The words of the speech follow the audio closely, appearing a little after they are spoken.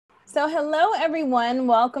So hello everyone,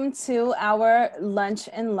 welcome to our Lunch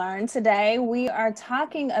and Learn. Today we are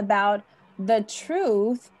talking about the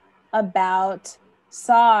truth about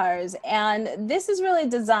SARS. And this is really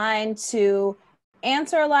designed to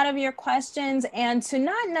answer a lot of your questions and to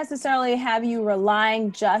not necessarily have you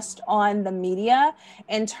relying just on the media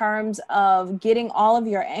in terms of getting all of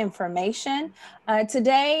your information.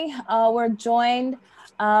 Today we're joined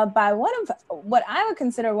by one of what I would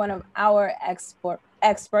consider one of our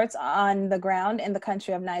experts on the ground in the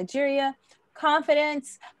country of Nigeria,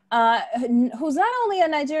 Confidence, who's not only a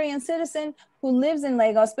Nigerian citizen who lives in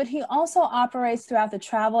Lagos, but he also operates throughout the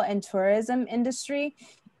travel and tourism industry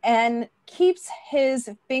and keeps his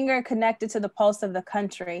finger connected to the pulse of the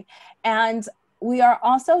country. And we are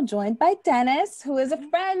also joined by Dennis, who is a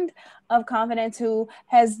friend of Confidence, who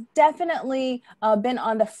has definitely been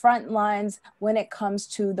on the front lines when it comes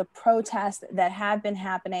to the protests that have been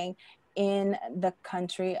happening in the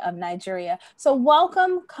country of Nigeria. So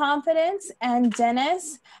welcome, Confidence and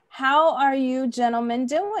Dennis. How are you gentlemen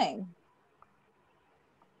doing?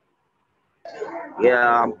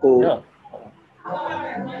 Yeah, I'm cool.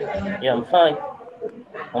 Yeah, I'm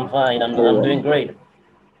fine. I'm doing great.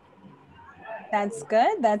 That's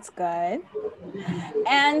good. That's good.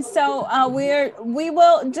 And so we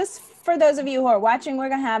will, just for those of you who are watching, we're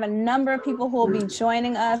going to have a number of people who will be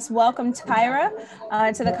joining us. Welcome, Tyra,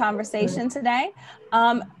 to the conversation today.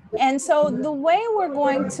 And so the way we're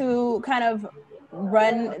going to kind of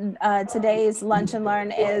run today's Lunch and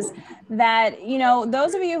Learn is that, you know,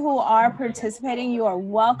 those of you who are participating, you are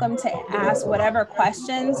welcome to ask whatever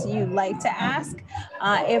questions you'd like to ask.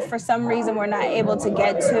 If for some reason we're not able to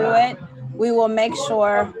get to it, we will make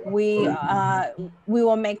sure we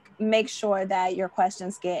will make sure that your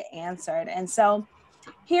questions get answered. And so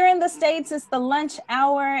here in the States, it's the lunch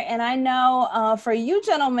hour. And I know for you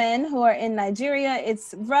gentlemen who are in Nigeria,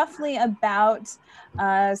 it's roughly about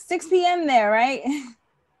 6 p.m. there, right?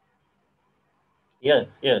 Yeah,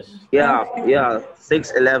 yes. Yeah, Okay. yeah,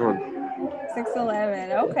 6:11.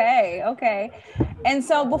 6:11. Okay. And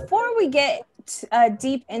so before we get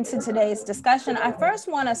deep into today's discussion, I first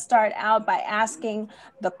want to start out by asking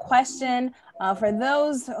the question for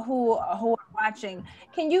those who are watching.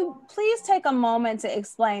 Can you please take a moment to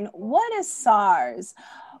explain what is SARS?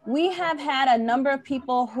 We have had a number of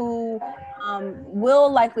people who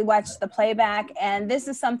will likely watch the playback, and this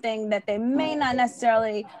is something that they may not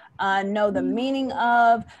necessarily know the meaning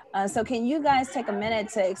of. So can you guys take a minute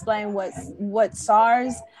to explain what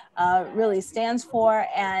SARS really stands for,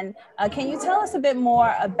 and can you tell us a bit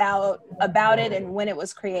more about it and when it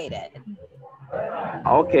was created?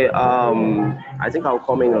 Okay, I think I'll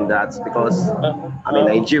comment on that because I'm a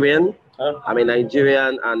Nigerian. I'm a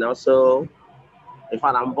Nigerian, and also, in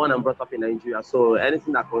fact, I'm born and brought up in Nigeria. So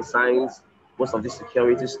anything that concerns most of the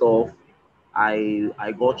security stuff,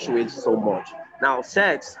 I go through it so much. Now,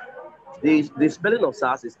 sex, the spelling of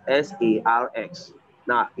SARS is SARX.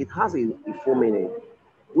 Now, it has a full meaning,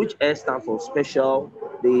 which S stands for special,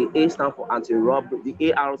 the A stands for anti-robbery,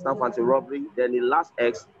 the AR stands for anti-robbery, then the last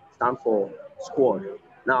X stands for squad.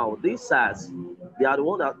 Now, these SARS, they are the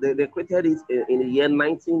one that they created it in the year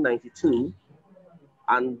 1992,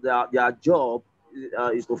 and their job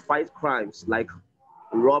is to fight crimes like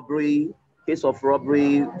robbery, case of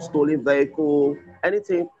robbery, stolen vehicle,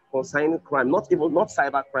 anything concerning crime, not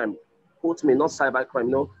cyber crime. Quote me, not cyber crime.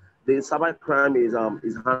 No, the cyber crime is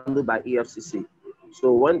handled by EFCC.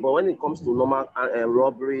 So when it comes to normal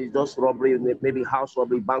robbery, just robbery, maybe house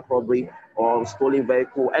robbery, bank robbery, or stolen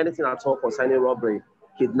vehicle, anything at all concerning robbery,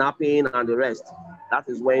 kidnapping, and the rest, that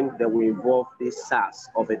is when they will involve this SARS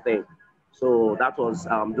of a thing. So that was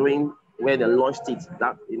during when they launched it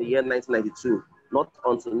that in the year 1992. Not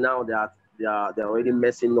until now that they're already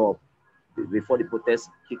messing up before the protests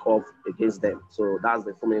kick off against them. So that's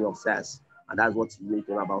the full meaning of SARS, and that's what you need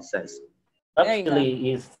to know about SARS.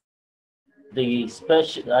 Actually, is the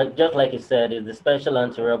special, just like you said, is the special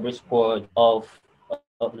anti-robbery squad of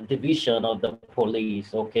the division of the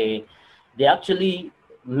police. Okay, they actually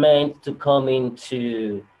meant to come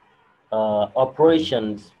into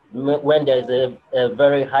operations when there's a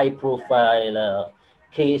very high-profile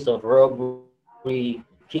case of robbery,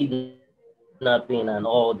 kidnapping, and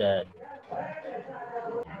all that.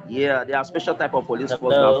 Yeah, there are special type of police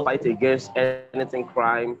force that Hello. fight against anything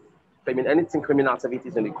crime, anything criminal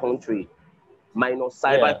activities in the country, minus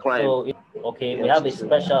cyber Yeah, crime. so okay, we Yes, have a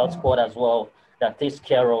special squad as well that takes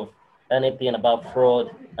care of anything about fraud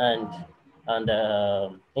and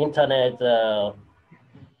internet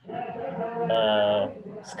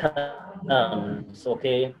scams.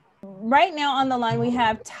 Okay. Right now on the line we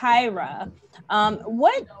have Tyra.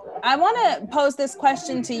 What I want to pose this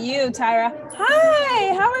question to you, Tyra.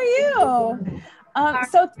 Hi, how are you?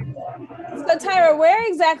 So Tyra, where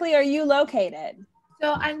exactly are you located?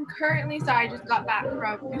 So I'm currently, so I just got back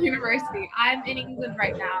from university. I'm in England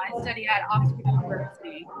right now. I study at Oxford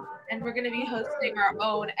University, and we're going to be hosting our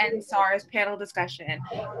own SARS panel discussion,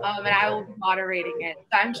 and I will be moderating it.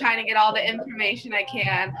 So I'm trying to get all the information I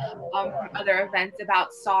can from other events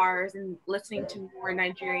about SARS and listening to more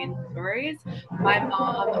Nigerian stories. My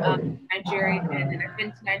mom is Nigerian, and I've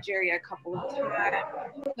been to Nigeria a couple of times.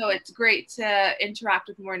 So it's great to interact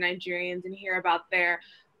with more Nigerians and hear about their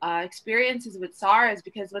experiences with SARS,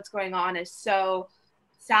 because what's going on is so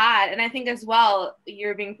sad. And I think as well,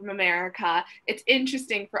 you're being from America, it's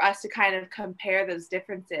interesting for us to kind of compare those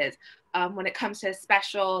differences when it comes to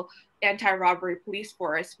special anti-robbery police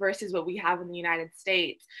force versus what we have in the United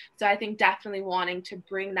States. So I think definitely wanting to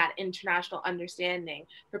bring that international understanding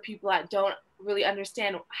for people that don't really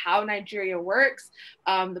understand how Nigeria works,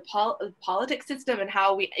 the politics system, and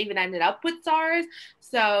how we even ended up with SARS.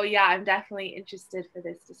 So yeah, I'm definitely interested for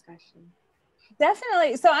this discussion.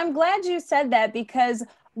 Definitely. So I'm glad you said that, because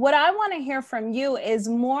what I want to hear from you is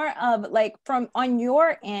more of like, from on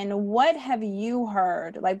your end, what have you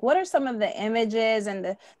heard? Like, what are some of the images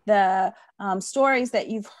and the stories that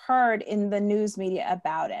you've heard in the news media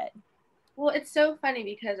about it? Well, it's so funny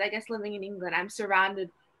because I guess living in England, I'm surrounded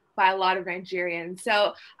by a lot of Nigerians.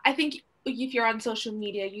 So I think if you're on social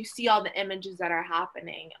media, you see all the images that are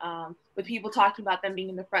happening with people talking about them being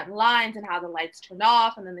in the front lines and how the lights turn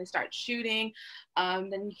off and then they start shooting.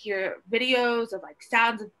 Then you hear videos of like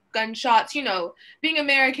sounds of gunshots. You know, being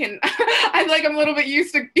American, I feel like I'm a little bit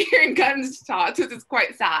used to hearing gunshots, which is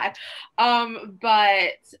quite sad.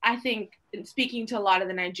 But I think speaking to a lot of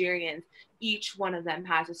the Nigerians, each one of them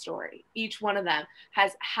has a story. Each one of them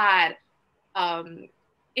has had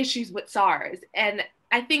issues with SARS. And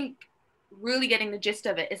I think really getting the gist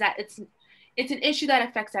of it is that it's an issue that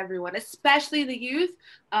affects everyone, especially the youth.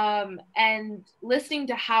 And listening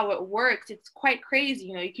to how it works, it's quite crazy.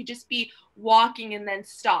 You know, you could just be walking and then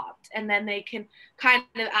stopped, and then they can kind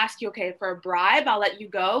of ask you, okay, for a bribe, I'll let you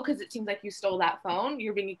go because it seems like you stole that phone.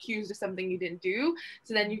 You're being accused of something you didn't do.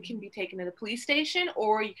 So then you can be taken to the police station,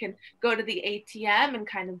 or you can go to the ATM and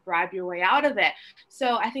kind of bribe your way out of it.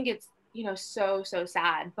 So I think it's, you know, so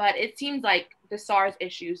sad. But it seems like the SARS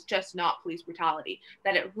issue is just not police brutality,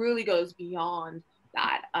 that it really goes beyond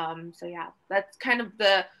that. So yeah, that's kind of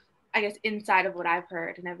the, I guess, inside of what I've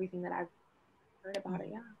heard and everything that I've heard about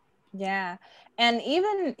it. Yeah. And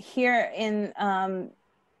even here in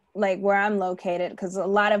like where I'm located, because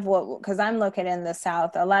I'm located in the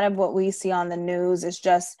South, a lot of what we see on the news is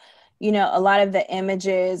just, you know, a lot of the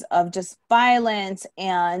images of just violence.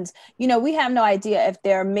 And, you know, we have no idea if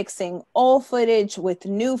they're mixing old footage with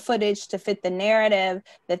new footage to fit the narrative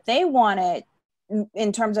that they wanted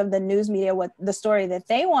in terms of the news media, what the story that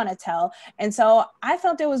they want to tell. And so I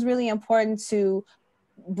felt it was really important to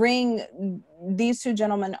bring these two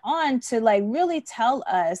gentlemen on to like really tell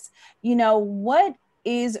us, you know, what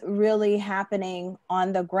is really happening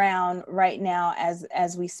on the ground right now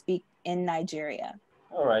as we speak in Nigeria.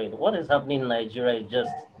 All right, what is happening in Nigeria is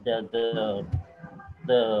just the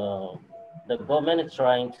government is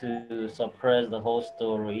trying to suppress the whole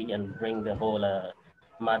story and bring the whole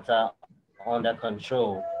matter under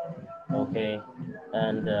control. Okay,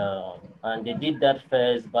 and they did that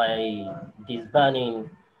first by disbanding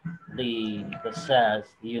the SARS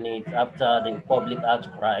unit after the public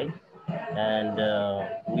outcry, and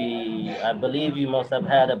I believe you must have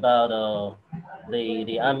heard about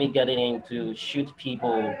the army getting in to shoot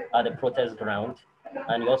people at the protest ground,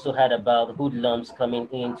 and you also heard about hoodlums coming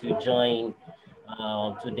in to join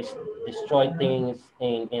to destroy things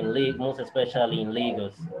in Lagos, most especially in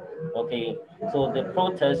Lagos. Okay, so the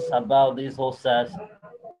protests about this whole SARS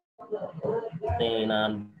thing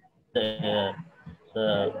and the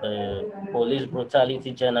police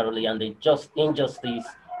brutality generally and the just injustice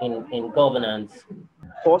in governance.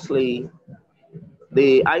 Firstly,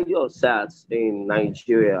 the idea of SARS in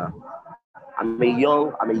Nigeria, I'm a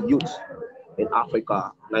youth in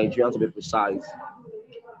Africa, Nigerian to be precise.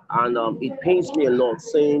 And it pains me a lot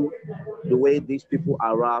seeing the way these people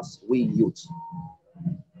harass we youth.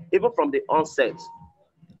 Even from the onset,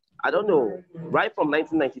 I don't know, right from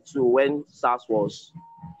 1992 when SARS was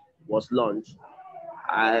launched,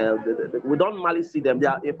 we don't normally see them.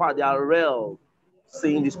 In fact, they are rare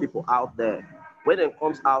seeing these people out there. When it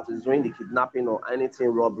comes out, it's during the kidnapping or anything,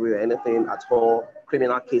 robbery or anything at all,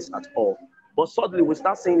 criminal case at all. But suddenly we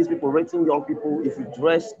start seeing these people rating young people. If you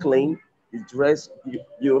dress clean, you dress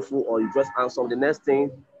beautiful, or you dress handsome, the next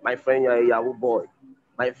thing, my friend, you're a Yahoo boy.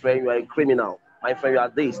 My friend, you're a criminal. my friend, you are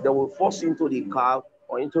this. They will force you into the car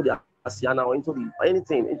or into the Sienna or into the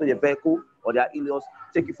anything, into the vehicle or their Ilios,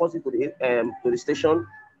 take you force you to the station.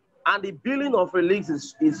 And the billing of release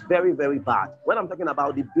is very, very bad. When I'm talking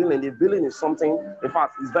about the billing is something, in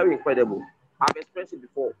fact, it's very incredible. I've experienced it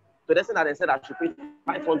before. So they said that they said I should pay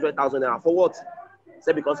 500,000 naira for what?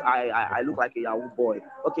 Say because I look like a Yahoo boy.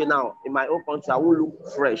 Okay, now in my own country, I won't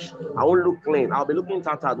look fresh. I won't look clean. I'll be looking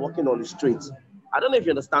tattered, walking on the streets. I don't know if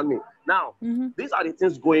you understand me. Now, these are the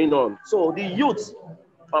things going on. So the youth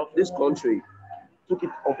of this country took it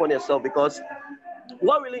upon themselves because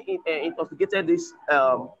what really intoxicated this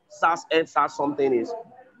SARS and SARS something is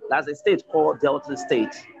there's a state called Delta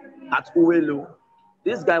State at Uwelu.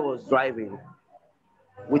 This guy was driving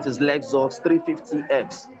with his Lexus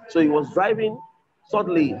 350X. So he was driving.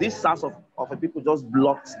 Suddenly, this SARS of a people just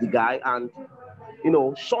blocked the guy and,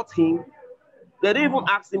 shot him. They didn't even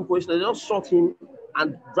ask him questions. They just shot him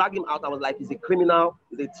and drag him out. I was like, he's a criminal,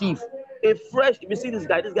 he's a thief. If you see this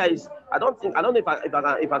guy is, I don't know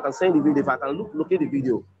if I can send the video, if I can look at the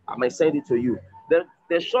video, I might send it to you.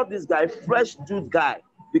 They shot this guy, fresh dude guy,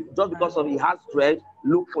 just because of he has dread,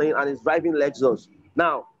 look clean, and is driving Lexus.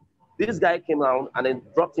 Now, this guy came down and then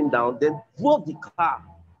dropped him down, then drove the car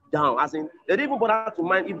down. As in, they didn't even bother to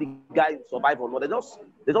mind if the guy survived or not.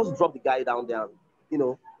 They just dropped the guy down there,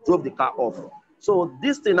 drove the car off. So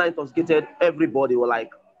this thing now intoxicated everybody. Were like,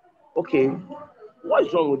 okay, what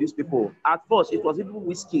is wrong with these people? At first, it was even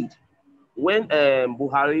Whiskey. When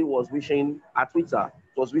Buhari was wishing at Twitter,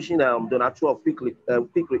 was wishing Donald Trump quick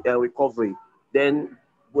recovery. Then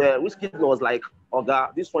where Whiskey was like,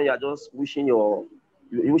 Oga, this one you're just you're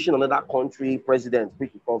wishing another country president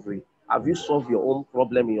quick recovery. Have you solved your own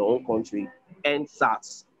problem in your own country? End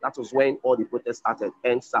SARS. That was when all the protests started.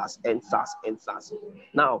 End SARS, end SARS, end SARS.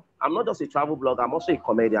 Now, I'm not just a travel blogger, I'm also a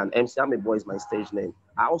comedian. MC Amebo is my stage name.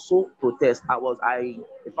 I also protest. In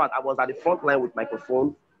fact, I was at the front line with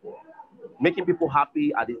microphone, making people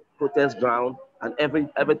happy at the protest ground and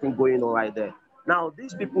everything going on right there. Now,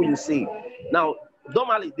 these people you see, now,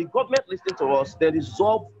 normally the government listening to us, they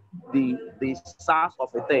resolve the SARS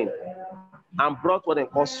of a thing and brought what they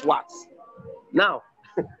call SWAT. Now,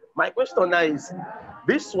 my question now is,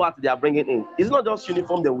 this SWAT they are bringing in, it's not just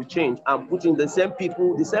uniform they will change and put in the same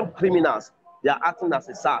people, the same criminals, they are acting as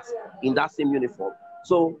a SARS in that same uniform.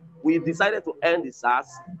 So we decided to end the SARS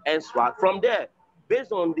and SWAT. From there,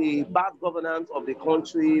 based on the bad governance of the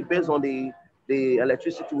country, based on the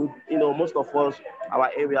electricity, most of us, our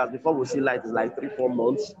areas, before we see light is like 3-4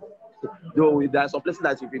 months. Though there are some places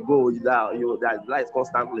that if you go, there's lights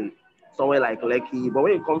constantly. Somewhere like Lekki, but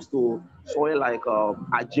when it comes to somewhere like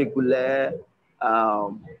Ajegule,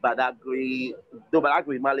 Badagry, though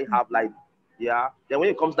Badagry mainly have light, yeah. Then when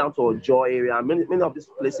it comes down to Ojo area, many of these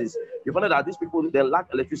places, you find out that these people, they lack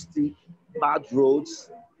electricity, bad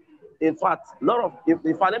roads. In fact, let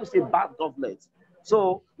me say bad government.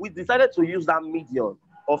 So we decided to use that medium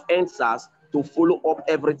of NSAS to follow up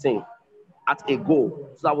everything at a go.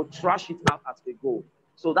 So I would trash it out at a go.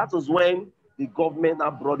 So that was when the government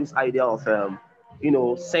now brought this idea of,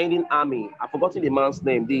 sending army. I've forgotten the man's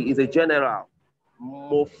name. He's a general.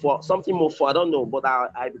 Something more for, I don't know, but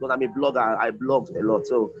I because I'm a blogger, I blogged a lot.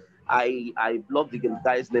 So I blogged the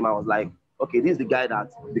guy's name. I was like, okay, this is the guy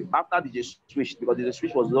that, after DJ Switch, because DJ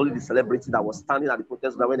Switch was only the celebrity that was standing at the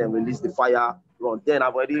protest ground when they released the fire run. Then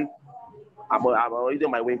I'm already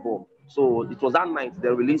on my way home. So it was that night they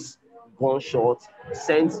released gunshots,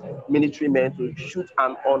 sent military men to shoot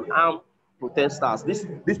an unarmed protesters.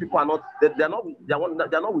 These people are not, they're not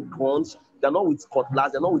with guns, they're not with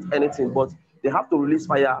cutlass, they're not with anything, but they have to release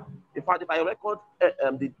fire. In fact, if I record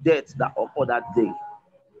the deaths that occurred that day,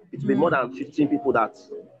 it's been more than 15 people that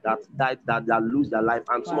died, that lose their life,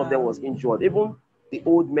 and some of them was injured. Even the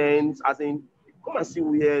old men, as in, come and see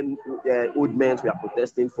where old men we are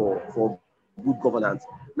protesting for good governance.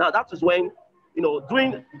 Now that was when,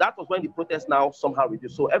 that was when the protest now somehow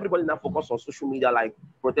reduced. So everybody now focus on social media, like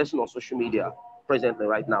protesting on social media presently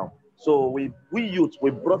right now. So we youth,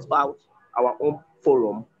 we brought out our own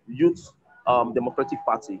forum, Youth Democratic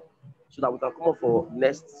Party, so that we can come up for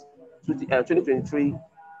next 2023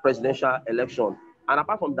 presidential election. And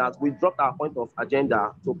apart from that, we dropped our point of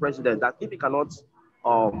agenda to president that if he cannot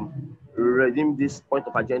redeem this point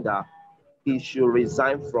of agenda, he should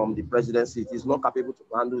resign from the presidency. He's not capable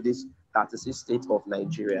to handle this 36 state of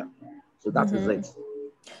Nigeria. So that is it.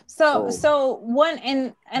 So one,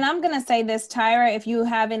 and I'm going to say this, Tyra, if you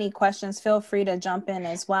have any questions, feel free to jump in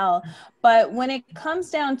as well. But when it comes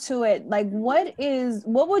down to it, like what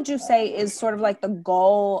would you say is sort of like the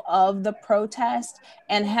goal of the protest?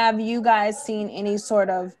 And have you guys seen any sort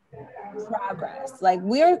of progress? Like,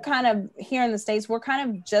 we're kind of here in the States, we're kind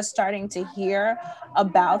of just starting to hear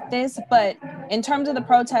about this, but in terms of the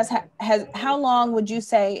protest, how long would you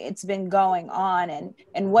say it's been going on,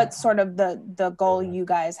 and what's sort of the goal you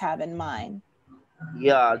guys have in mind?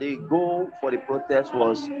 Yeah, the goal for the protest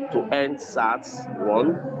was to end SARS,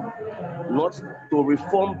 one, not to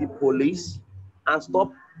reform the police and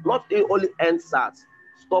stop, not only end SARS,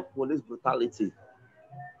 stop police brutality.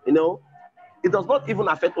 You know, it does not even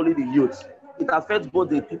affect only the youth. It affects both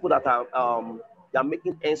the people that are they are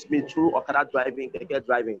making ends meet through Okada driving, Keke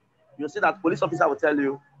driving. You see that police officer will tell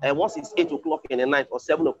you, once it's 8 o'clock in the night or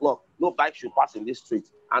 7 o'clock, no bike should pass in this street.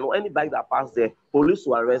 And any bike that passes there, police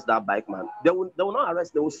will arrest that bike man. They will not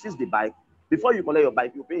arrest, they will seize the bike. Before you collect your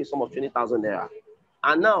bike, you pay a sum of 20,000 naira.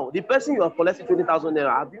 And now, the person you have collected 20,000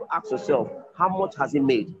 naira, have you asked yourself, how much has he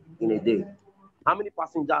made in a day? How many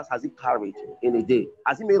passengers has he carried in a day?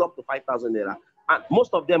 Has he made up to 5,000 naira? And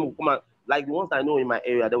most of them will come out, like the ones I know in my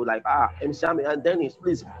area, they were like, MC Ami, and Dennis,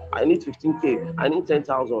 please, I need 15K, I need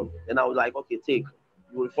 10,000. And I was like, okay, take.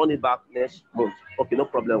 You will refund it back next month. Okay, no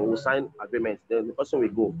problem. We'll sign agreement. Then the person will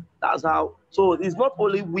go. That's how. So it's not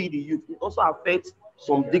only we, the youth, it also affects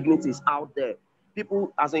some dignities out there.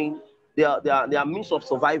 People, as in, their means of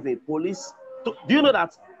surviving. Police. Do you know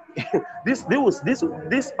that this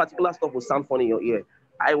particular stuff will sound funny in your ear?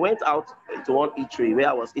 I went out to one eatery where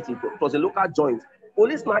I was eating. It was a local joint.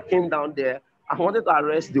 Policeman came down there and wanted to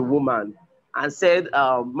arrest the woman and said,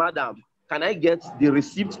 "Madam, can I get the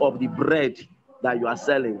receipt of the bread that you are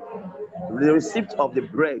selling? The receipt of the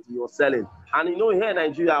bread you are selling." And here in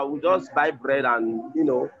Nigeria, we just buy bread and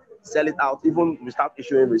sell it out. Even we start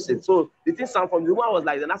issuing receipts. So the thing sound from the woman was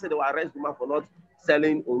like, then I said they will arrest the woman for not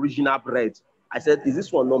selling original bread. I said, is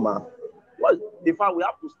this one normal? Well, in fact, we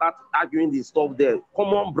have to start arguing the stuff there.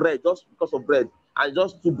 Common bread, just because of bread, and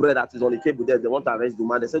just two bread that is on the table there. They want to arrest the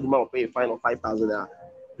woman. They said the woman will pay a fine of 5,000 naira.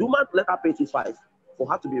 The woman let her pay 5 for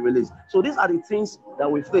her to be released. So these are the things that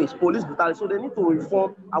we face. Police brutality. So they need to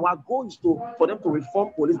reform. Our goal is for them to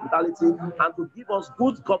reform police brutality and to give us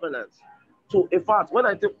good governance. So in fact, when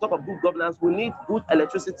I talk of good governance, we need good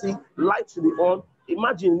electricity, lights to be on.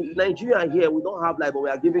 Imagine Nigeria here, we don't have light, but we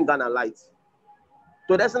are giving Ghana lights.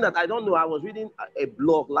 So that's that I don't know. I was reading a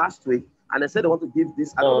blog last week, and they said they want to give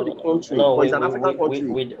this. I don't know the country, but it's an African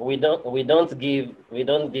country. We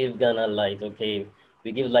don't give Ghana light. Okay,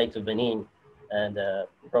 we give light to Benin and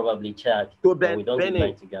probably Chad. To we don't Benin. give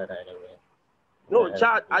light to Ghana anyway. No,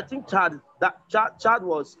 Chad. I think Chad. Chad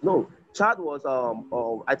was no. Chad was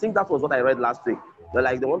I think that was what I read last week. They're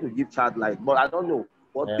like they want to give Chad light, but I don't know.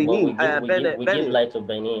 But Benin, we give light to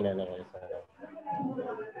Benin anyway.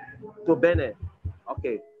 To Benin.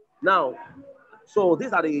 Okay. Now, so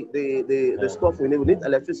these are the stuff we need. We need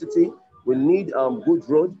electricity. We need good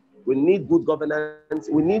road. We need good governance.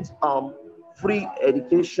 We need free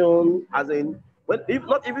education, as in even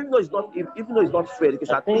though it's not free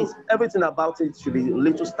education, at least everything about it should be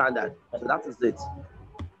little standard. So that is it.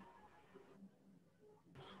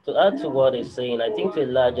 To add to what he's saying, I think to a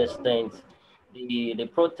large extent, the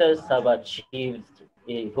protests have achieved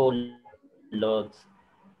a whole lot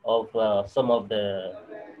of some of the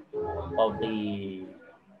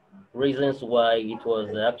reasons why it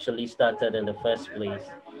was actually started in the first place.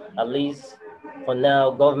 At least for now,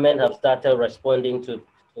 government have started responding to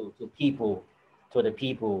people, to the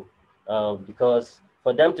people, because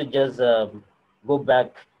for them to just go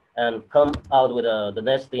back and come out with the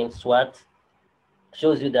next thing, SWAT,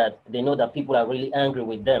 shows you that they know that people are really angry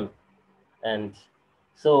with them. And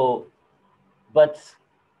so, but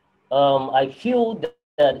I feel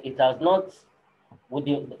that it has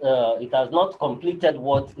not completed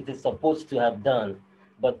what it is supposed to have done.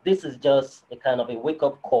 But this is just a kind of a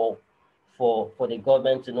wake-up call for the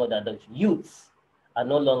government to know that the youths are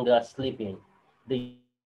no longer sleeping. The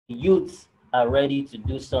youths are ready to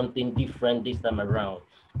do something different this time around,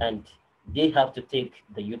 and they have to take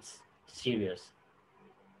the youths serious.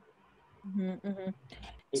 Mm-hmm, mm-hmm.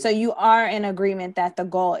 So you are in agreement that the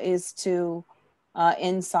goal is to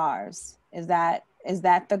end SARS. Is that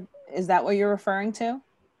what you're referring to?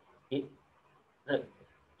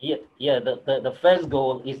 The first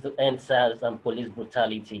goal is to end SARS and police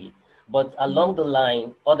brutality. But along the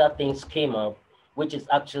line, other things came up, which is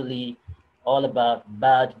actually all about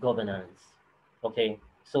bad governance. Okay,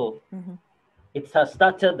 so it has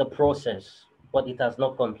started the process, but it has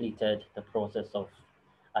not completed the process of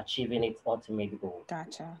achieving its ultimate goal.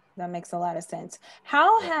 Gotcha. That makes a lot of sense.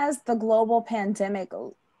 How has the global pandemic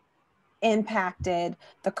impacted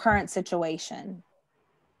the current situation?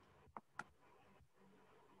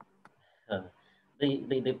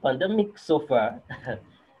 The pandemic so far,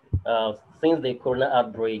 since the corona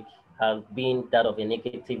outbreak, has been that of a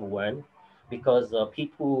negative one because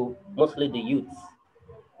people, mostly the youths,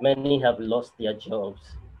 many have lost their jobs.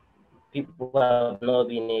 People have not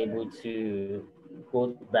been able to go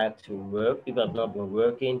back to work. People have not been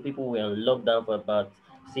working. People were on lockdown for about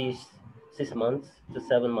six, 6 months to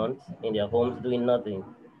 7 months in their homes doing nothing.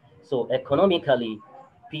 So economically,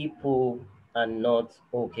 people are not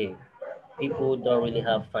okay. People don't really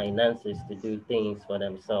have finances to do things for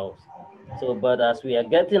themselves. So, but as we are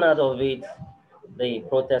getting out of it, the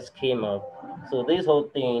protests came up. So this whole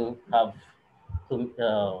thing have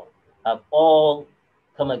all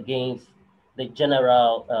come against the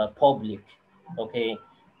general public, okay,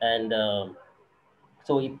 and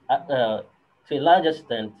so to a large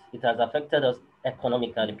extent, it has affected us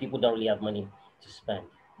economically. People don't really have money to spend.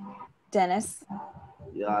 Dennis?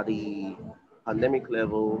 Yeah, the pandemic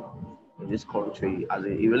level in this country, as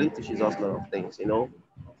it really teaches us a lot of things.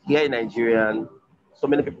 Here in Nigeria, so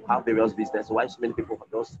many people have various business. Why so many people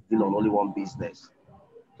just deal on only one business?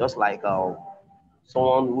 Just like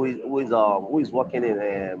someone who is working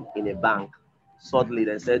in a bank, suddenly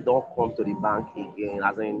they said don't come to the bank again,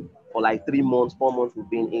 as in for like 3 months, 4 months we've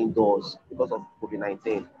been indoors because of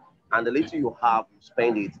COVID-19, and the little you have, you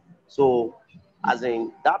spend it. So as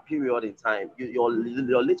in that period in time, your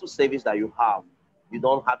little savings that you have, you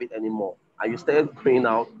don't have it anymore, and you start going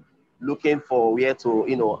out looking for where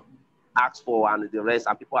to ask for and the rest,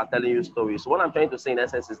 and people are telling you stories. So what I'm trying to say in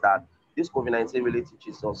essence is that this COVID-19 really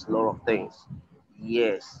teaches us a lot of things.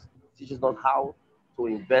 Yes, teaches us how to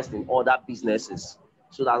invest in other businesses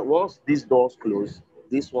so that once these doors close,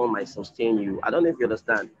 this one might sustain you. I don't know if you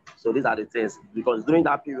understand. So these are the things, because during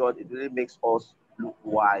that period, it really makes us look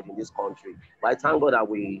wide in this country. But I thank God that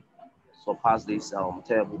we surpassed this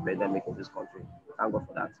terrible pandemic in this country. Thank God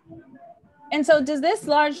for that. And so does this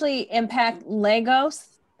largely impact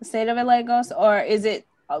Lagos, the state of Lagos, or is it,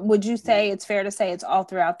 would you say it's fair to say it's all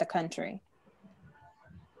throughout the country?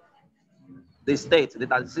 The state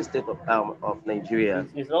of Nigeria.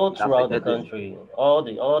 It's all throughout the country, all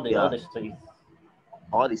the states.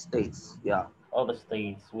 All the states, yeah. All the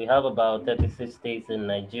states. We have about 36 states in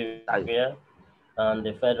Nigeria, and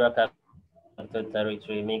the Federal Capital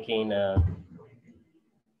Territory making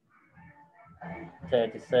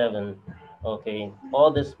 37. Okay,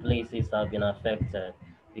 all these places have been affected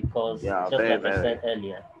because, just very, like I said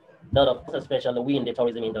earlier, a lot of, especially we in the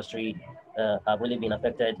tourism industry, have really been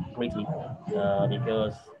affected greatly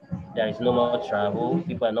because there is no more travel.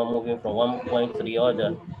 People are not moving from one point to the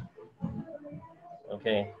other.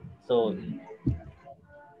 Okay, so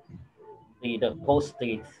the whole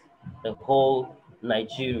state, the whole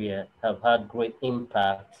Nigeria have had great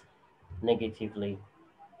impact negatively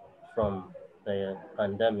from the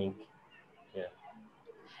pandemic. Yeah.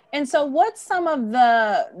 And so what's some of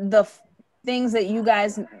the things that you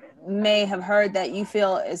guys may have heard that you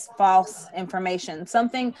feel is false information,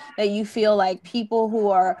 something that you feel like people who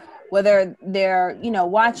are, whether they're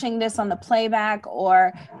watching this on the playback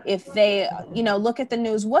or if they look at the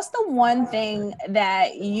news, what's the one thing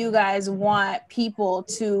that you guys want people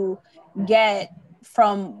to get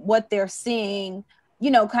from what they're seeing,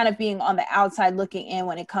 kind of being on the outside looking in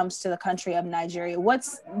when it comes to the country of Nigeria? What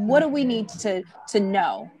do we need to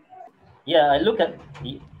know? Yeah, I look at,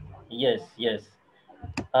 yes.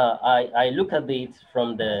 I look at it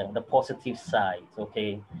from the positive side,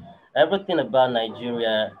 okay? Everything about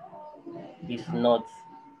Nigeria is not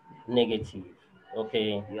negative,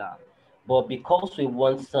 okay? Yeah. But because we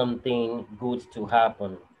want something good to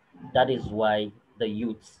happen, that is why the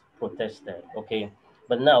youths protested, okay?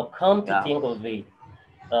 But now come to think of it,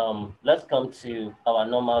 let's come to our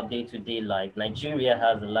normal day-to-day life. Nigeria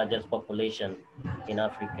has the largest population in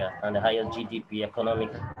Africa and the highest GDP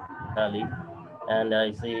economically, and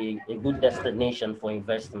it's a good destination for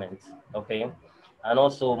investment, okay? And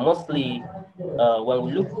also mostly when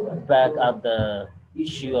we look back at the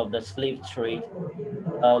issue of the slave trade,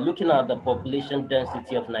 looking at the population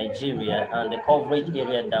density of Nigeria and the coverage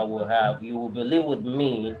area that we have, you will believe with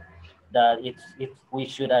me that we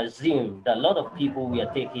should assume that a lot of people we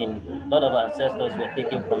are taking, a lot of ancestors were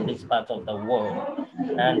taken from this part of the world.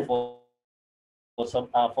 And for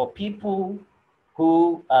people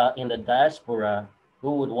who are in the diaspora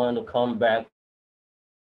who would want to come back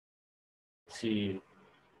to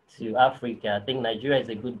Africa, I think Nigeria is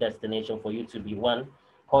a good destination for you to be, one,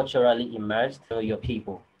 culturally immersed, know your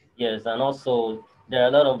people. Yes, and also there are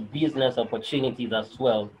a lot of business opportunities as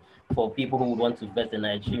well for people who would want to invest in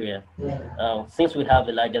Nigeria. Since we have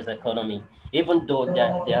the largest economy, even though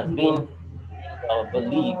there has been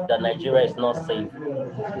belief that Nigeria is not safe.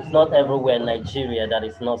 It's not everywhere in Nigeria that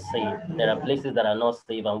is not safe. There are places that are not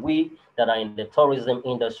safe, and we that are in the tourism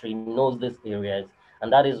industry knows these areas,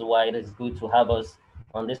 and that is why it is good to have us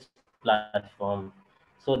on this platform,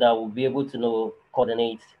 so that we'll be able to know,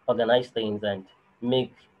 coordinate, organize things, and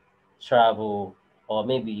make travel, or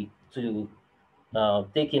maybe to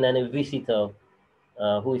take in any visitor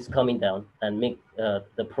who is coming down, and make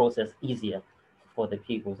the process easier for the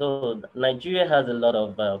people. So Nigeria has a lot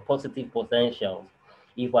of positive potentials.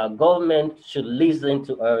 If our government should listen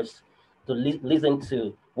to us, to listen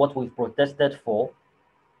to what we've protested for,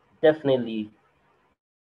 definitely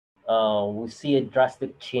we'll see a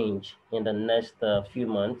drastic change in the next few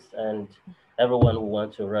months, and everyone will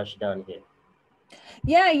want to rush down here.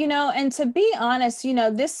 Yeah, and to be honest,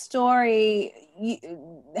 this story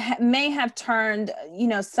may have turned,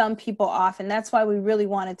 some people off. And that's why we really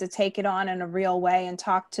wanted to take it on in a real way and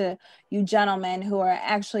talk to you gentlemen who are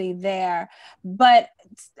actually there. But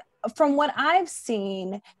from what I've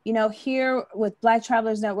seen, here with Black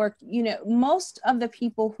Travelers Network, most of the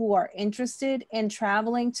people who are interested in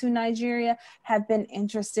traveling to Nigeria have been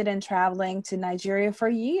interested in traveling to Nigeria for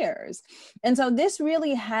years. And so this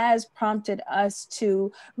really has prompted us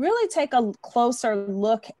to really take a closer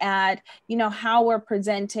look at, how we're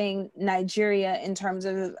presenting Nigeria in terms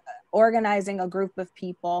of organizing a group of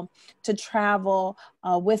people to travel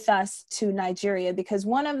with us to Nigeria. Because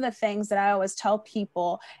one of the things that I always tell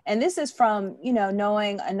people, and this is from,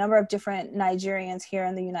 knowing a number of different Nigerians here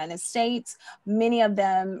in the United States, many of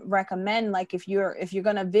them recommend, like, if you're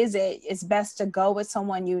going to visit, it's best to go with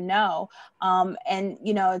someone, and,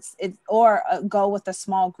 or go with a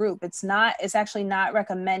small group. It's actually not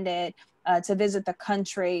recommended to visit the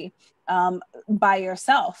country by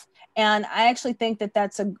yourself. And I actually think that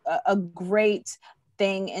that's a great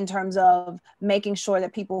thing in terms of making sure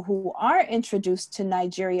that people who are introduced to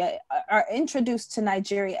Nigeria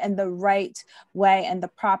in the right way and the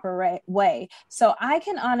proper way. So I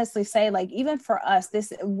can honestly say, like, even for us,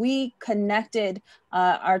 we connected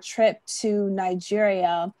our trip to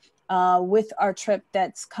Nigeria with our trip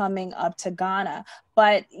that's coming up to Ghana.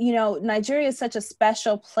 But, Nigeria is such a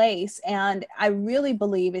special place, and I really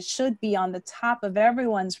believe it should be on the top of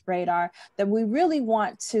everyone's radar, that we really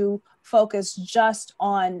want to focus just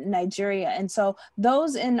on Nigeria. And so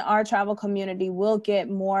those in our travel community will get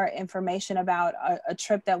more information about a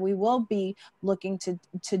trip that we will be looking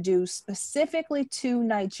to do specifically to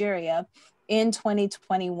Nigeria in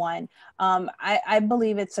 2021. I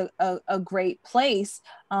believe it's a great place,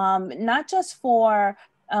 not just for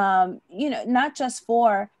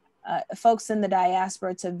folks in the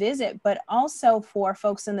diaspora to visit, but also for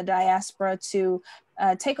folks in the diaspora to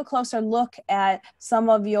take a closer look at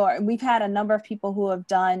we've had a number of people who have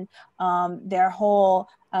done their whole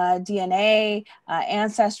DNA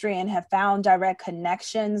ancestry and have found direct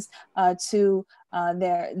connections to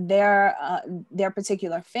their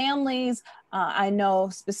particular families. I know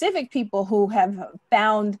specific people who have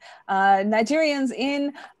found Nigerians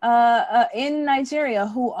in Nigeria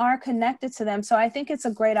who are connected to them. So I think it's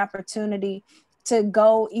a great opportunity to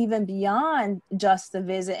go even beyond just the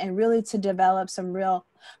visit and really to develop some real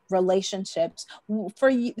relationships.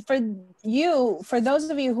 For those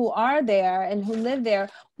of you who are there and who live there,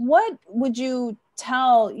 what would you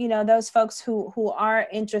tell those folks who are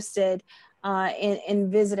interested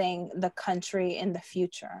in visiting the country in the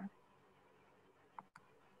future?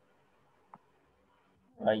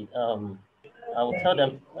 I will tell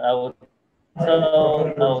them. I will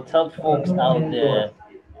tell folks out there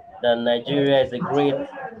that Nigeria is a great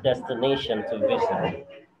destination to visit.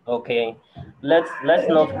 Okay, let's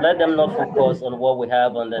not let them not focus on what we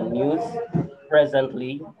have on the news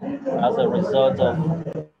presently as a result of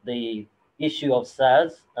the issue of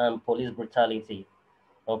SARS and police brutality.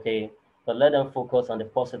 Okay, but let them focus on the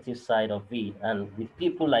positive side of it, and with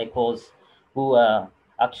people like us who are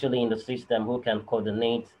actually in the system who can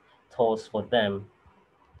coordinate tours for them,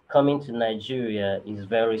 coming to Nigeria is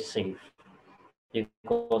very safe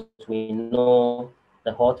because we know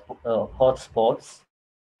the hot spots,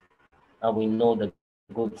 and we know the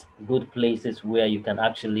good places where you can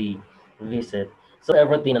actually visit. So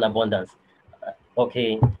everything in abundance.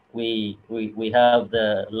 Okay, we have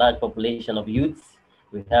the large population of youths.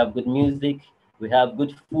 We have good music. We have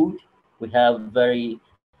good food. We have very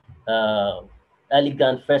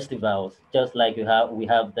elegant festivals, just like we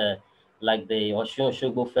have the Oshun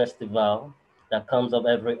Shogo Festival that comes up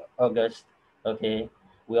every August. Okay,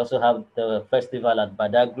 we also have the festival at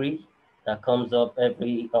Badagry that comes up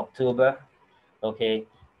every October. Okay,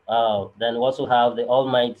 then we also have the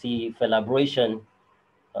Almighty celebration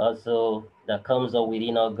also that comes up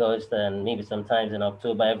within August and maybe sometimes in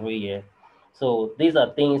October every year. So these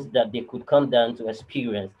are things that they could come down to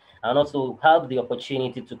experience and also have the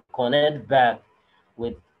opportunity to connect back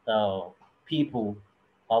with uh, people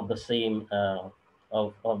of the same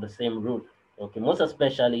of the same root. Okay, most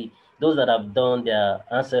especially those that have done their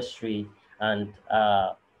ancestry and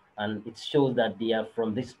it shows that they are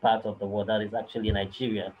from this part of the world that is actually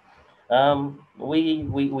Nigeria.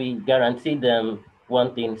 We guarantee them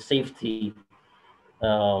one thing: safety.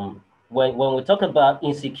 When we talk about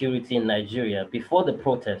insecurity in Nigeria, before the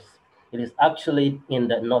protests, it is actually in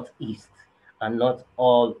the northeast and not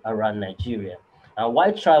all around Nigeria. And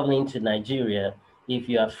why traveling to Nigeria if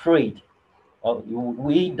you're afraid?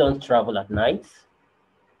 We don't travel at night.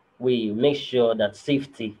 We make sure that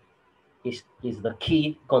safety is the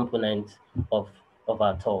key component of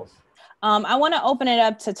our tours. I want to open it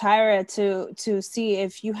up to Tyra to see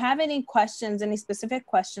if you have any questions, any specific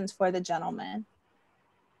questions for the gentleman.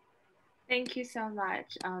 Thank you so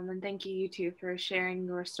much. And thank you, you two, for sharing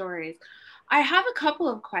your stories. I have a couple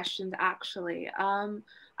of questions, actually.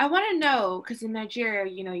 I want to know, because in Nigeria,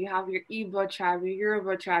 you know, you have your Igbo tribe, your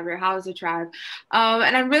Yoruba tribe, your Hausa tribe.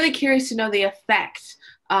 And I'm really curious to know the effect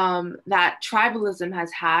that tribalism has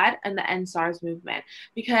had in the end SARS movement,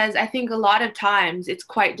 because I think a lot of times it's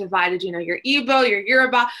quite divided. You know, you're Igbo, you're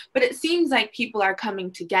Yoruba, but it seems like people are coming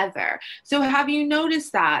together. So have you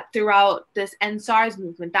noticed that throughout this end SARS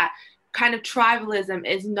movement, that kind of tribalism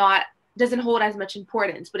doesn't hold as much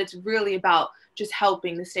importance, but it's really about just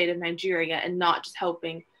helping the state of Nigeria and not just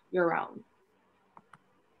helping your own?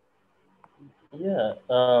 Yeah,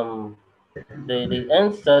 the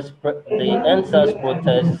NSAS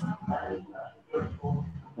protest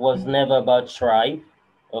was never about tribe.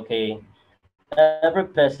 Okay, every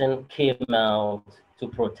person came out to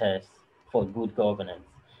protest for good governance.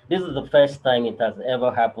 This is the first time it has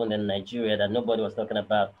ever happened in Nigeria that nobody was talking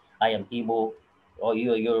about I am Igbo or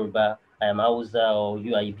you are Yoruba, I am Hausa or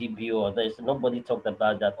you are Ibibio or this. Nobody talked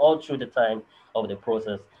about that all through the time of the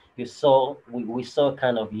process. We saw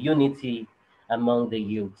kind of unity among the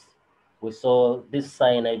youth. We saw this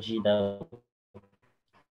synergy that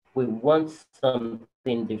we want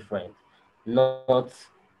something different, not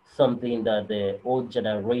something that the old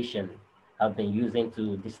generation have been using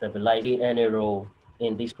to destabilize any role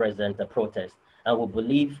in this present protest. And we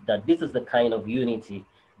believe that this is the kind of unity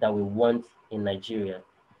that we want in Nigeria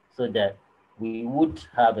so that we would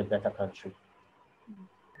have a better country.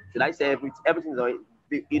 Should I say everything is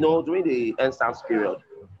during the NSAS period,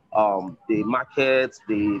 the markets,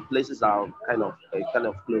 the places are kind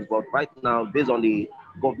of closed. But right now, based on the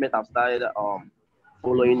government have started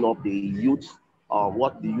following up the youth,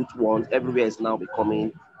 what the youth want, everywhere is now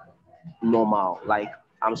becoming normal. Like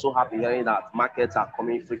I'm so happy hearing that markets are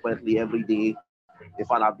coming frequently every day. In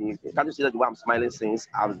fact, can't you see that the way I'm smiling since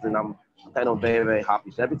I'm kind of very, very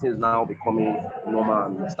happy. So everything is now becoming normal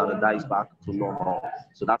and standardized back to normal.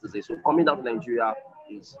 So that is it. So coming down to Nigeria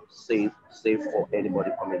is safe for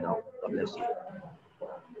anybody coming down. God bless you.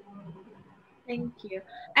 Thank you.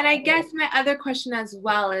 And I guess my other question as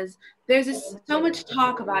well is so much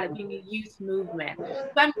talk about it being a youth movement.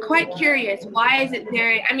 So I'm quite curious, why is it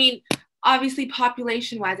there? I mean, obviously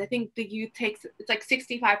population wise, I think the youth it's like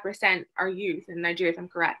 65% are youth in Nigeria, if I'm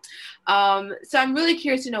correct. So I'm really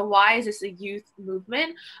curious to know, why is this a youth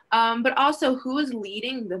movement? But also, who is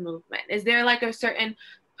leading the movement? Is there like a certain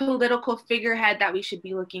political figurehead that we should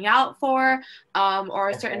be looking out for, or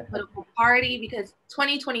a certain political party? Because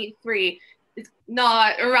 2023 is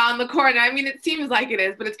not around the corner. I mean, it seems like it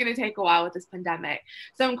is, but it's going to take a while with this pandemic.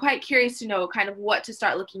 So I'm quite curious to know kind of what to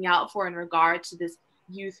start looking out for in regard to this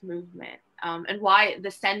youth movement, and why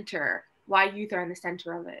youth are in the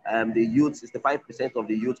center of it. The youth, 65% of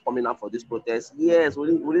the youth coming out for this protest. Yes,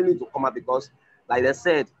 we really need to come out because, like they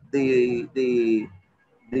said, the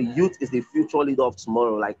youth is the future leader of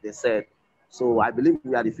tomorrow, like they said. So I believe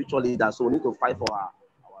we are the future leaders, so we need to fight for our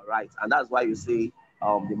rights. And that's why you see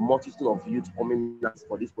the multitude of youth coming out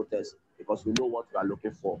for this protest, because we know what we are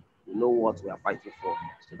looking for. We know what we are fighting for.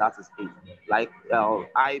 So that is it. Like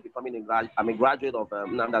I'm a graduate of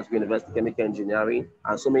Nnamdi University Chemical Engineering,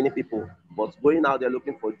 and so many people. But going out there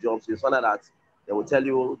looking for jobs, it's one of that they will tell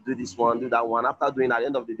you, do this one, do that one. After doing that, at the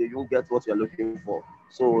end of the day, you won't get what you're looking for.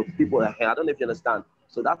 So people are here. I don't know if you understand.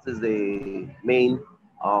 So that is the main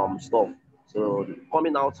stuff. So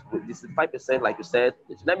coming out with this 5%, like you said,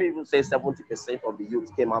 let me even say 70% of the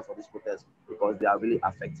youth came out for this protest because they are really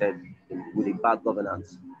affected with the bad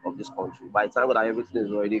governance of this country. By the time that everything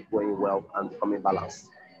is already going well and becoming balanced.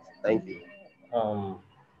 Thank you. All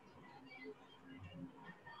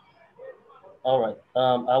right.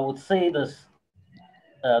 I would say this.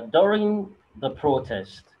 During the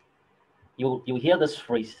protest, you hear this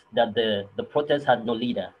phrase that the protest had no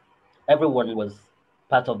leader. Everyone was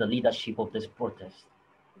part of the leadership of this protest.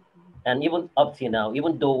 And even up till now,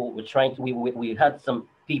 even though we're trying to, we had some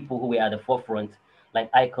people who were at the forefront, like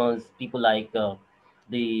icons, people like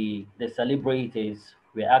the celebrities,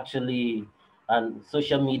 were actually, and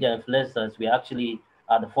social media influencers, were actually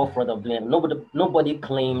at the forefront of doing it. Nobody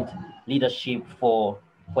claimed leadership for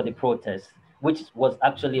the protest, which was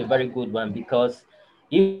actually a very good one, because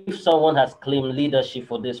if someone has claimed leadership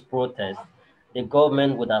for this protest, the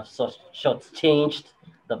government would have shortchanged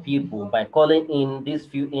the people by calling in these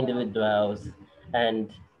few individuals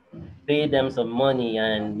and pay them some money,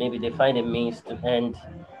 and maybe they find a means to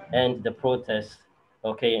end the protest.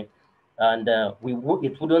 Okay, and it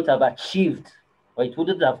wouldn't have achieved, or it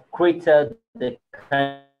wouldn't have created the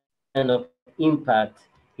kind of impact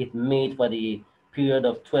it made for the period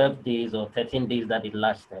of 12 days or 13 days that it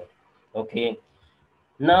lasted. Okay,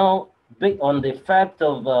 now, based on the fact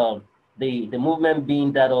of the movement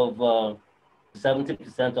being that of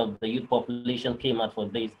 70% of the youth population came out for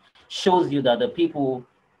this, shows you that the people,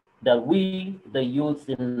 that we, the youths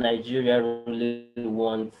in Nigeria, really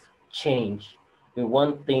want change. We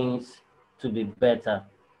want things to be better.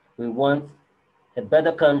 We want a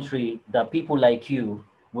better country that people like you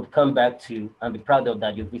would come back to and be proud of,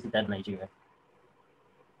 that you visited Nigeria.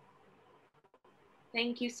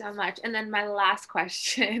 Thank you so much. And then my last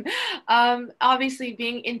question, obviously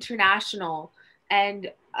being international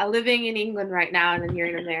and living in England right now, and then you're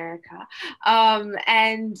in America,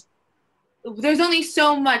 and there's only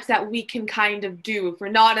so much that we can kind of do if we're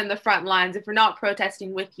not in the front lines, if we're not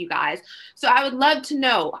protesting with you guys. So I would love to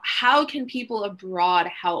know, how can people abroad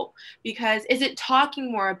help? Because is it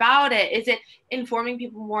talking more about it? Is it informing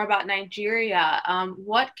people more about Nigeria?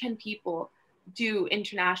 What can people do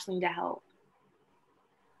internationally to help?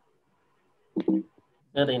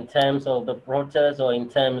 But in terms of the protest, or in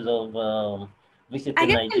terms of I visiting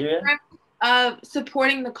guess in Nigeria? terms of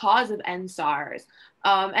supporting the cause of end SARS,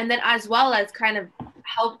 and then as well as kind of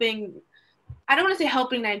helping, I don't want to say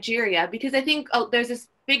helping Nigeria, because I think there's this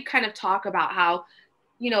big kind of talk about how,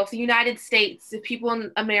 if the United States, if people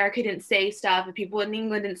in America didn't say stuff, if people in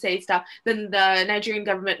England didn't say stuff, then the Nigerian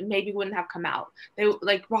government maybe wouldn't have come out. They,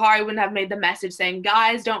 like Bahari, wouldn't have made the message saying,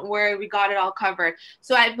 guys, don't worry, we got it all covered.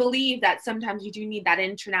 So I believe that sometimes you do need that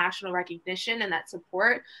international recognition and that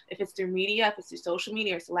support, if it's through media, if it's through social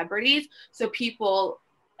media or celebrities, so people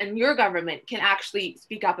and your government can actually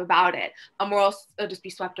speak up about it, or else it'll just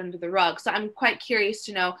be swept under the rug. So I'm quite curious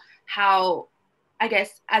to know how, I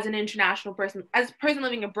guess, as an international person, as a person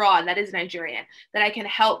living abroad that is Nigerian, that I can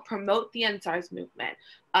help promote the NSARS movement,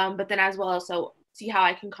 but then as well also see how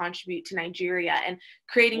I can contribute to Nigeria and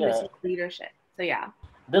creating this leadership. So yeah.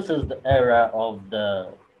 This is the era of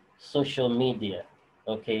the social media,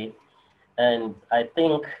 okay? And I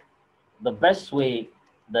think the best way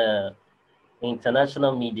the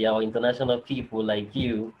international media or international people like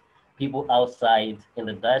you, people outside in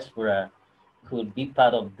the diaspora, could be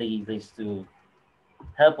part of these is to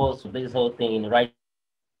help us with this whole thing, write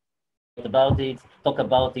about it, talk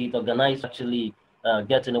about it, organize actually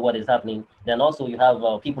get to know what is happening. Then also you have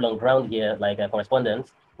people on ground here, like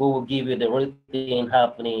correspondents, who will give you the real thing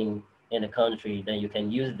happening in the country. Then you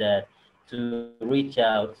can use that to reach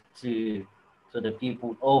out to the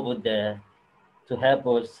people over there to help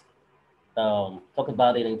us talk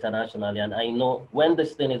about it internationally. And I know when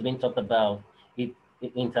this thing is being talked about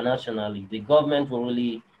internationally, the government will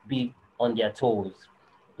really be on their toes,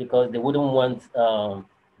 because they wouldn't want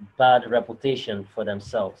bad reputation for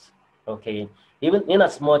themselves. Okay, even in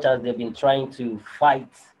as much as they've been trying to fight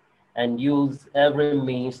and use every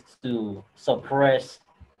means to suppress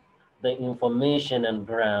the information and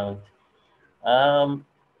ground, um,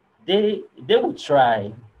 they will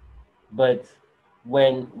try, but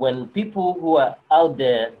when people who are out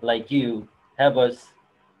there like you have us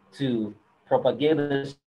to propagate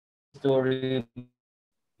the story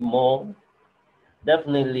more,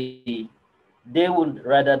 definitely they would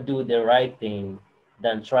rather do the right thing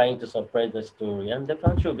than trying to suppress the story, and the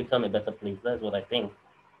country will become a better place. That's what I think.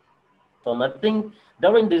 I think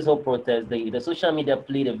during this whole protest, the social media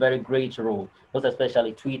played a very great role, most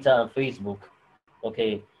especially Twitter and Facebook.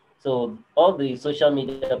 Okay, so all the social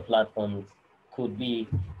media platforms could be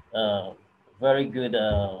very good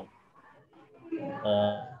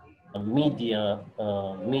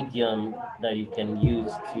medium that you can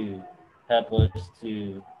use to help us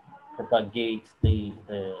to propagate the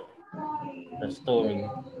story.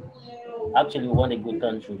 Actually, we want a good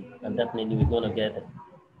country, and definitely we're going to get it.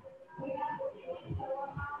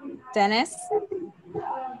 Dennis?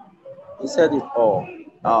 He said it all.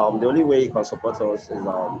 The only way you can support us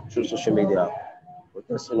is through social media,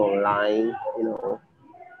 posting online.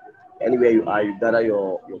 Anywhere you are, you gather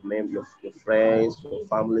your friends, your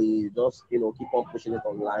family. Just keep on pushing it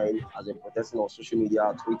online, as in protesting on social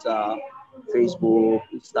media, Twitter, Facebook,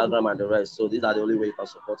 Instagram, and the rest. So these are the only way you can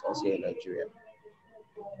support us here in Nigeria.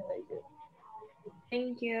 Thank you.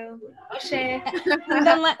 Thank you. O'Shea.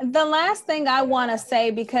 And the last thing I want to say,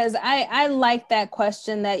 because I like that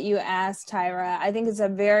question that you asked, Tyra. I think it's a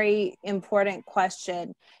very important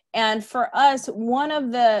question. And for us, one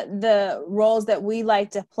of the roles that we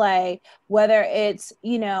like to play, whether it's,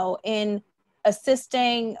 in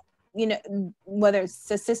assisting, whether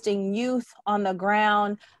it's assisting youth on the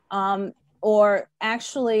ground, or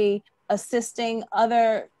actually assisting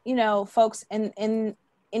other, folks in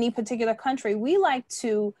any particular country, we like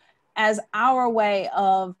to, as our way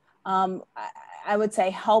of, I would say,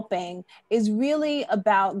 helping, is really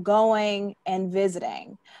about going and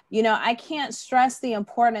visiting. I can't stress the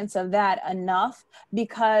importance of that enough,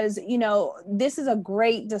 because, this is a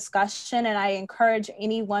great discussion, and I encourage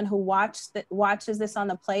anyone who watches this on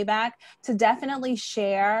the playback to definitely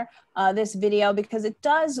share this video, because it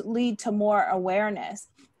does lead to more awareness.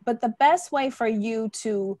 But the best way for you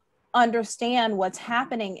to understand what's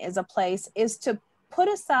happening is a place is to put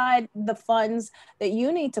aside the funds that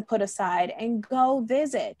you need to put aside and go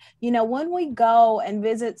visit. When we go and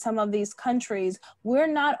visit some of these countries, we're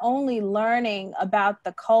not only learning about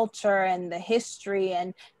the culture and the history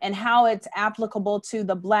and how it's applicable to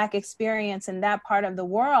the Black experience in that part of the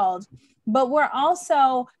world, but we're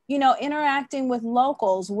also, interacting with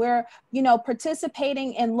locals. We're,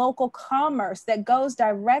 participating in local commerce that goes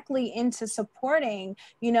directly into supporting,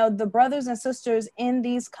 the brothers and sisters in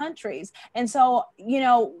these countries. And so,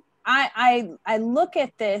 I look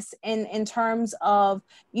at this in terms of,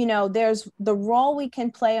 there's the role we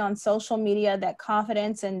can play on social media that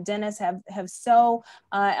Confidence and Dennis have so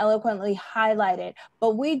eloquently highlighted.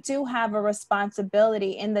 But we do have a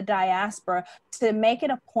responsibility in the diaspora to make it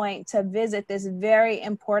a point to visit this very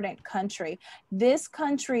important country. This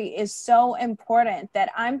country is so important that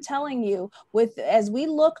I'm telling you, as we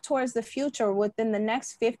look towards the future, within the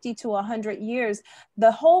next 50 to 100 years,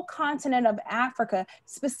 the whole continent of Africa,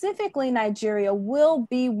 specifically Nigeria, will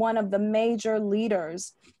be one of the major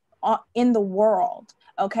leaders in the world.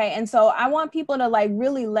 Okay. And so I want people to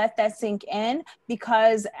really let that sink in,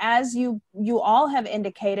 because as you all have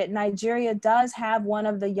indicated, Nigeria does have one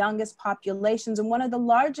of the youngest populations and one of the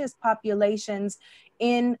largest populations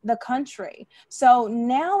in the country. So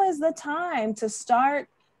now is the time to start,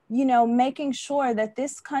 making sure that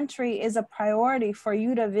this country is a priority for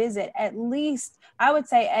you to visit, at least, I would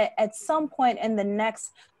say, at some point in the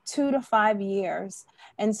next 2 to 5 years.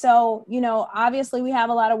 And so, obviously we have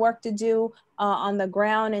a lot of work to do on the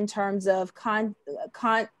ground in terms of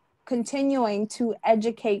continuing to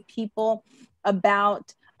educate people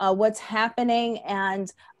about what's happening,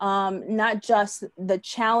 and not just the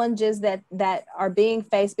challenges that are being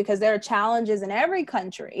faced, because there are challenges in every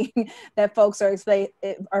country that folks are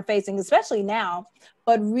facing, especially now,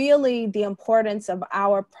 but really the importance of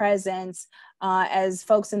our presence as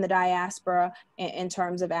folks in the diaspora in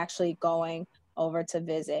terms of actually going over to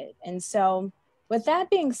visit. And so with that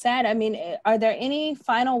being said, I mean, are there any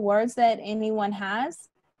final words that anyone has?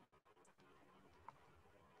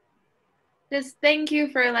 Just thank you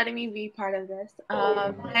for letting me be part of this.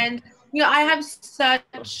 And I have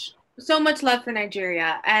so much love for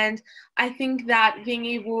Nigeria, and I think that being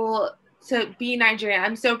able to be Nigerian,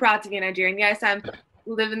 I'm so proud to be Nigerian. Yes, I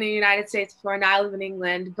live in the United States before, now I live in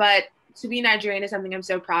England, but to be Nigerian is something I'm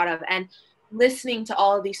so proud of. And listening to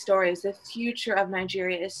all of these stories, the future of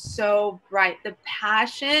Nigeria is so bright. The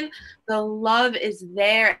passion, the love is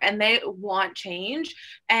there, and they want change.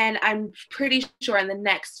 And I'm pretty sure in the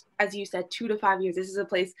next, as you said, 2 to 5 years, this is a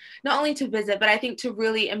place not only to visit, but I think to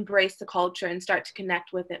really embrace the culture and start to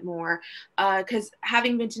connect with it more. Because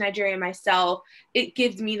having been to Nigeria myself, it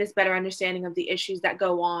gives me this better understanding of the issues that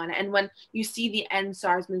go on. And when you see the end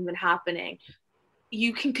SARS movement happening,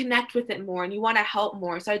 you can connect with it more and you want to help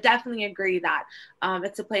more. So I definitely agree that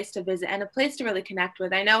it's a place to visit and a place to really connect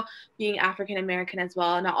with. I know, being African American as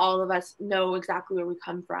well, not all of us know exactly where we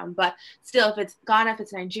come from, but still, if it's Ghana, if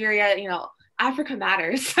it's Nigeria, Africa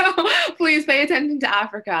matters. So please pay attention to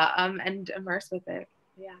Africa and immerse with it.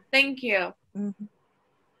 Yeah, thank you. Mm-hmm.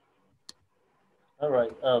 All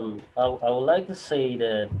right. I would like to say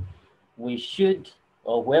that we should,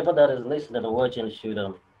 or whoever that is listening or watching, should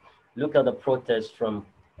look at the protest from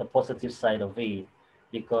the positive side of it,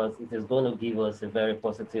 because it is going to give us a very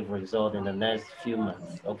positive result in the next few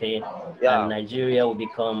months. Okay. Yeah. And Nigeria will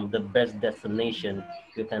become the best destination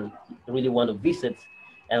you can really want to visit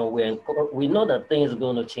and we know that things are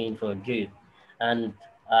going to change for good. And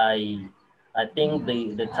I I think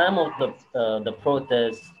the time of the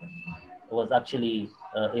protest was actually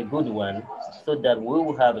a good one, so that we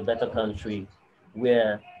will have a better country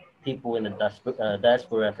where people in the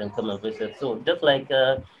diaspora can come and visit. So just like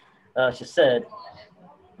she said,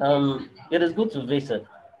 it is good to visit,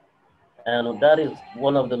 and that is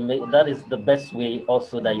one of that is the best way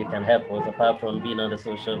also that you can help us apart from being on the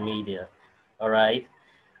social media. All right.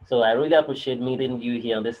 So I really appreciate meeting you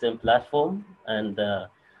here on this same platform, and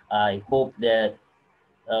I hope that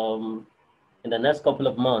um, in the next couple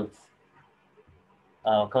of months,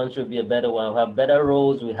 our country will be a better one. We have better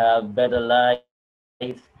roads, we have better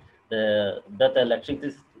lights, the better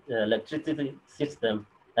electricity system,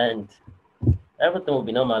 and everything will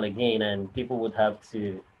be normal again, and people would have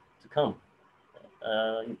to come.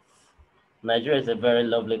 Nigeria is a very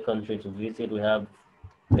lovely country to visit. We have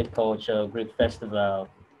great culture, great festival,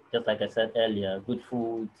 just like I said earlier, good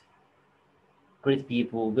food, great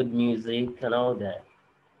people, good music, and all that.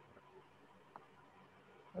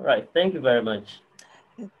 All right, thank you very much.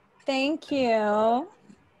 Thank you.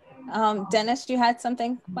 Dennis, you had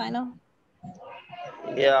something final?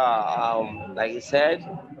 Yeah, like you said,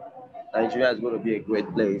 Nigeria is going to be a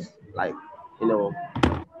great place. Like, you know,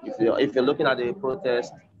 if you're looking at the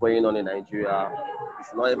protest going on in Nigeria, you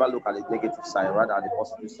should not ever look at the negative side, rather at the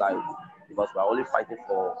positive side, because we're only fighting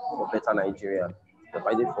for better Nigeria. We're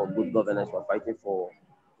fighting for good governance. We're fighting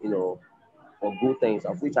you know, for good things,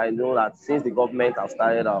 of which I know that since the government has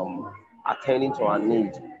started attending to our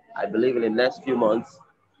needs, I believe in the next few months,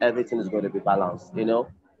 everything is going to be balanced,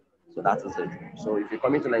 So that is it. So if you're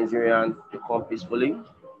coming to Nigeria, you come peacefully.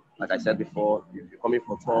 Like I said before, if you're coming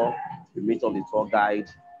for tour, you meet up the tour guide,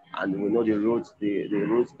 and we know the routes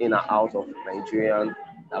in and out of Nigerian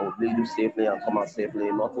that will lead you safely and come out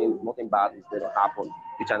safely. Nothing bad is going to happen.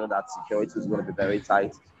 Which I know that security is going to be very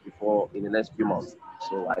tight before in the next few months.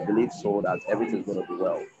 So I believe so that everything's going to be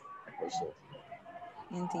well. I think so.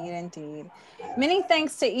 Indeed, indeed. Many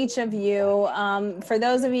thanks to each of you. For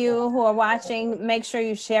those of you who are watching, make sure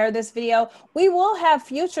you share this video. We will have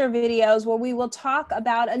future videos where we will talk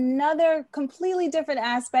about another completely different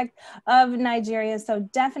aspect of Nigeria. So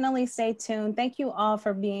definitely stay tuned. Thank you all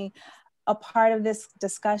for being a part of this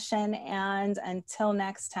discussion, and until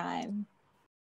next time.